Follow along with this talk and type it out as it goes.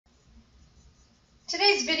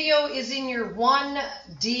Today's video is in your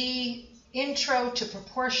 1D Intro to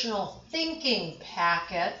Proportional Thinking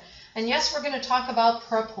packet. And yes, we're going to talk about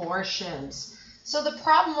proportions. So the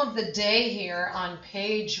problem of the day here on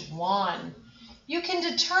page 1, you can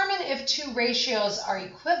determine if two ratios are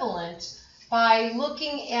equivalent by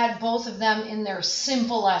looking at both of them in their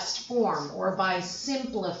simplest form or by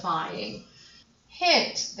simplifying.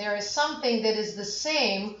 Hint, there is something that is the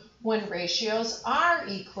same when ratios are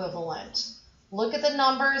equivalent. Look at the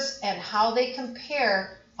numbers and how they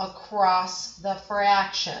compare across the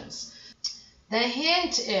fractions. The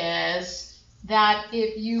hint is that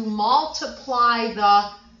if you multiply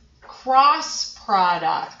the cross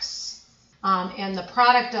products and the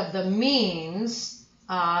product of the means,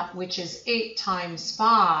 which is 8 times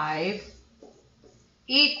 5,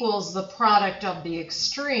 equals the product of the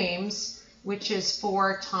extremes, which is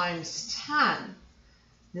 4 times 10.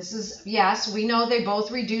 This is, yes, we know they both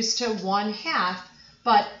reduce to 1/2,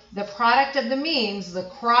 but the product of the means, the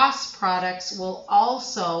cross products, will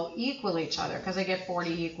also equal each other because I get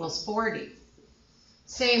 40 equals 40.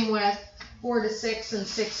 Same with 4 to 6 and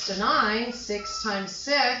 6 to 9. 6 times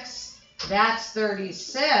 6, that's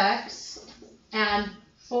 36. And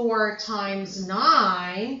 4 times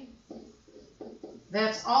 9,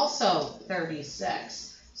 that's also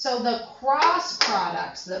 36. So the cross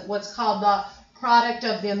products, what's called the product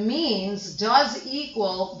of the means, does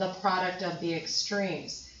equal the product of the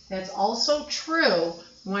extremes. That's also true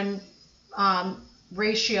when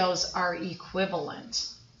ratios are equivalent.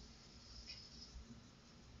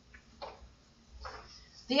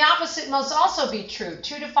 The opposite must also be true.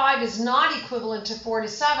 2 to 5 is not equivalent to 4 to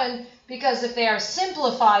 7 because if they are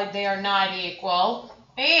simplified, they are not equal.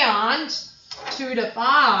 And 2 to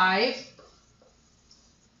 5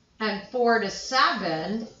 and 4 to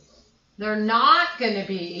 7, they're not going to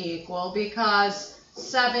be equal because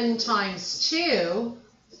 7 times 2,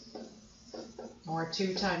 or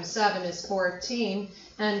 2 times 7 is 14,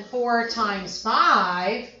 and 4 times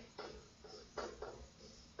 5,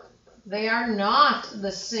 they are not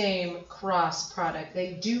the same cross product.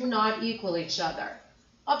 They do not equal each other.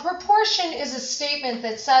 A proportion is a statement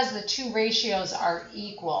that says the two ratios are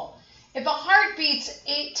equal. If a heart beats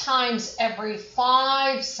 8 times every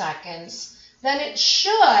 5 seconds, then it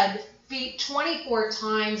should beat 24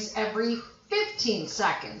 times every 15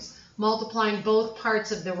 seconds. Multiplying both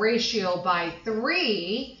parts of the ratio by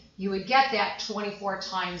 3, you would get that 24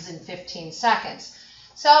 times in 15 seconds.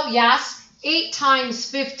 So yes, 8 times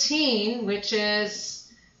 15, which is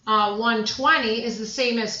 120, is the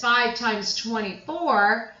same as 5 times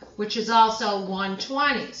 24, which is also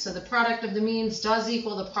 120. So the product of the means does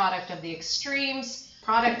equal the product of the extremes.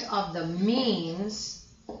 Product of the means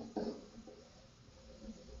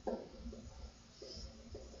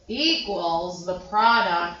equals the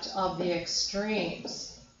product of the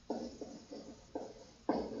extremes.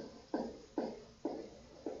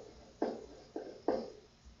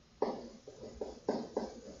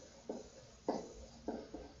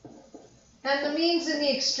 And the means and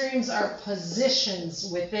the extremes are positions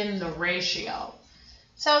within the ratio.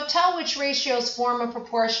 So tell which ratios form a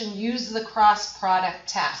proportion. Use the cross product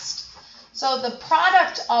test. So the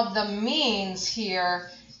product of the means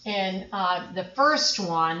here in the first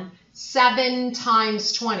one, 7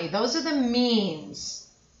 times 20. Those are the means.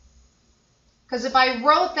 Because if I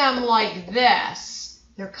wrote them like this,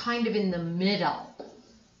 they're kind of in the middle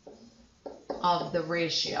of the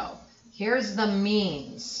ratio. Here's the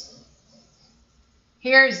means.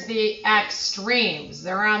 Here's the extremes.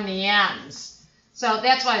 They're on the ends. So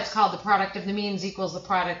that's why it's called the product of the means equals the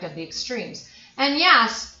product of the extremes. And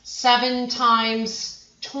yes, 7 times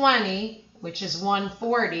 20, which is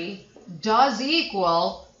 140, does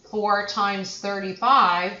equal 4 times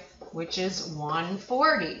 35, which is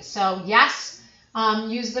 140. So yes,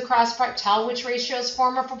 use the cross product. Tell which ratios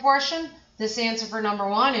form a proportion. This answer for number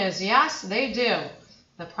 1 is yes, they do.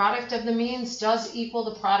 The product of the means does equal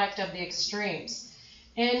the product of the extremes.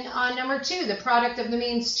 And number 2, the product of the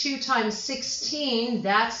means, 2 times 16,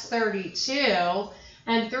 that's 32.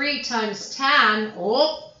 And 3 times 10,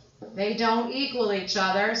 oh, they don't equal each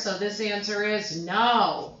other, so this answer is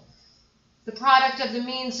no. The product of the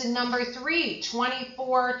means in number 3,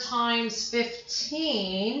 24 times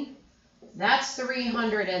 15, that's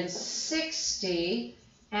 360.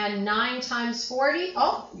 And 9 times 40,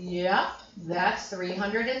 oh, yep, that's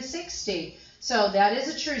 360. So that is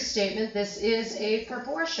a true statement. This is a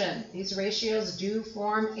proportion. These ratios do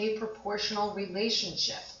form a proportional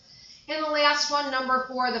relationship. And the last one, number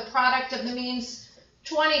 4, the product of the means,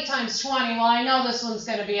 20 times 20. Well, I know this one's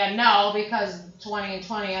going to be a no because 20 and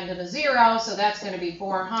 20 end in a 0, so that's going to be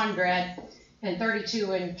 400. And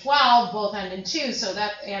 32 and 12 both end in 2, so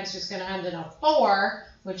that answer is going to end in a 4,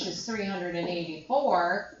 which is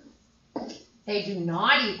 384. They do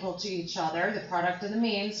not equal to each other. The product of the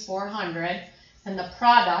means, 400, and the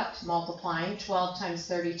product, multiplying 12 times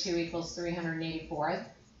 32 equals 384.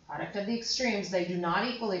 Product of the extremes, they do not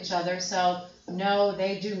equal each other, so no,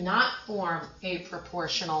 they do not form a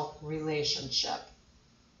proportional relationship.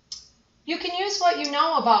 You can use what you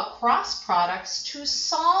know about cross products to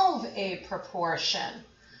solve a proportion.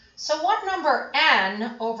 So what number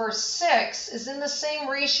n over 6 is in the same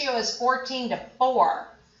ratio as 14 to 4?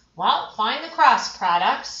 Well, find the cross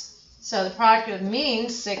products. So the product of the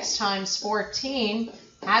means, 6 times 14,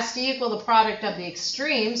 has to equal the product of the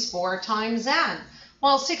extremes, 4 times n.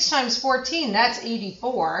 Well, 6 times 14, that's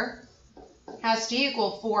 84, has to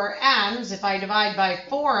equal 4 n's. If I divide by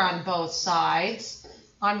 4 on both sides,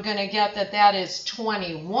 I'm going to get that that is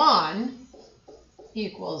 21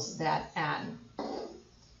 equals that n.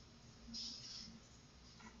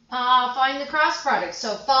 Find the cross product.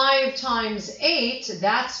 So 5 times 8,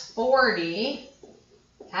 that's 40,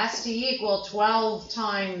 has to equal 12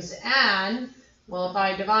 times n. Well, if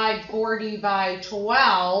I divide 40 by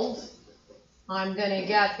 12, I'm going to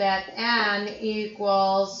get that n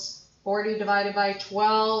equals 40 divided by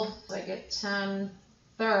 12. So I get 10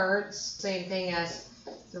 thirds, same thing as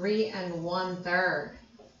 3 1/3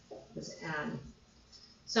 is n.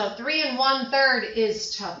 So 3 1/3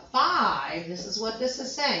 is to 5. This is what this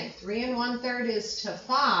is saying. 3 1/3 is to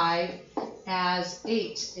 5 as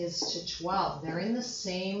 8 is to 12. They're in the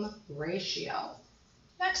same ratio.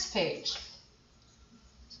 Next page.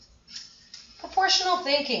 Proportional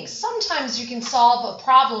thinking. Sometimes you can solve a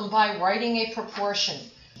problem by writing a proportion.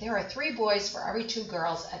 There are 3 boys for every 2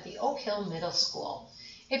 girls at the Oak Hill Middle School.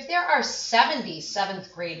 If there are 70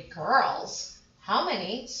 7th grade girls, how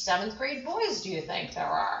many 7th grade boys do you think there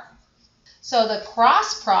are? So the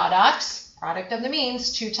cross products, product of the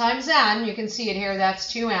means, 2 times n, you can see it here, that's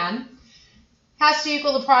 2n, has to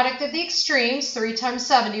equal the product of the extremes, 3 times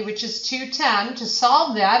 70, which is 210. To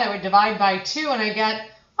solve that, I would divide by 2 and I get,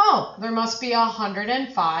 oh, there must be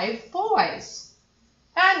 105 boys.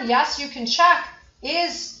 And yes, you can check,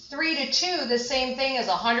 is 3 to 2 the same thing as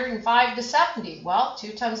 105 to 70? Well,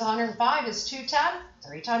 2 times 105 is 210.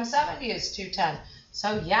 3 times 70 is 210.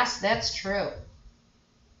 So yes, that's true.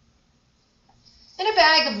 In a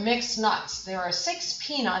bag of mixed nuts, there are 6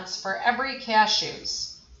 peanuts for every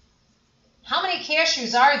cashews. How many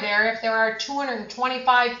cashews are there if there are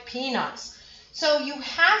 225 peanuts? So you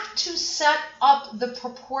have to set up the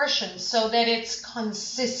proportion so that it's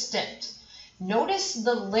consistent. Notice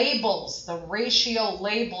the labels, the ratio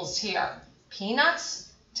labels here.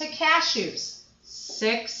 Peanuts to cashews,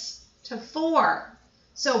 6 to 4.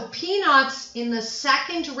 So peanuts in the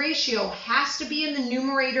second ratio has to be in the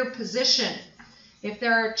numerator position. If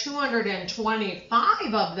there are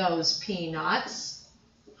 225 of those peanuts,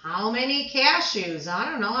 how many cashews? I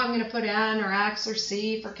don't know. I'm going to put N or X or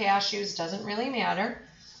C for cashews. Doesn't really matter.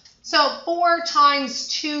 So 4 times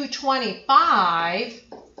 225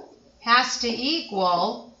 has to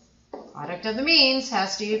equal, product of the means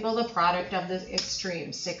has to equal the product of the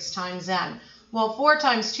extremes, 6 times n. Well, 4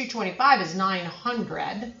 times 225 is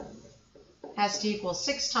 900. Has to equal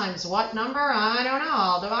 6 times what number? I don't know.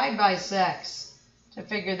 I'll divide by 6 to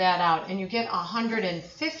figure that out. And you get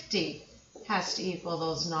 150 has to equal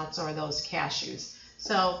those nuts or those cashews.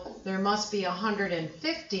 So there must be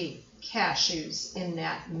 150 cashews in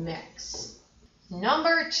that mix.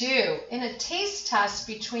 Number 2, in a taste test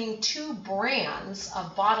between 2 brands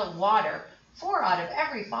of bottled water, 4 out of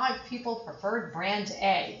every 5 people preferred brand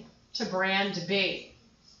A to brand B.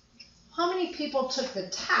 How many people took the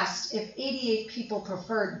test if 88 people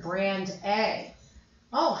preferred brand A?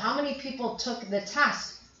 Oh, how many people took the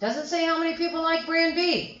test? Doesn't say how many people like brand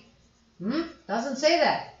B. Doesn't say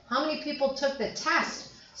that. How many people took the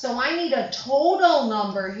test? So I need a total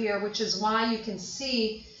number here, which is why you can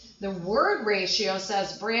see the word ratio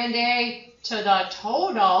says brand A to the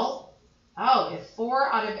total. Oh, if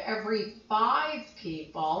 4 out of every 5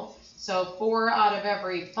 people, so 4 out of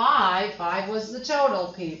every 5, 5 was the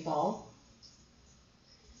total people.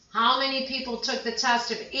 How many people took the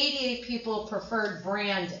test if 88 people preferred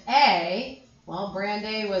brand A? Well, brand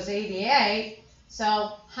A was 88.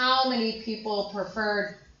 So how many people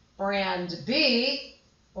preferred brand B,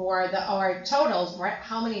 or totals, right?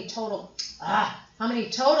 How many total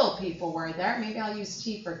people were there? Maybe I'll use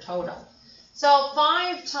T for total. So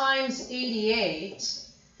 5 times 88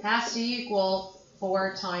 has to equal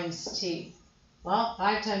 4 times T. Well,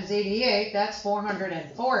 5 times 88, that's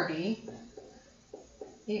 440.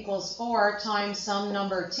 equals 4 times some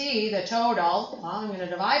number t, the total. Well, I'm going to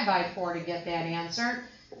divide by 4 to get that answer.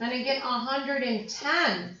 Then again,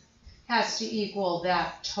 110 has to equal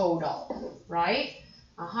that total, right?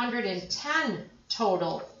 110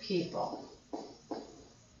 total people.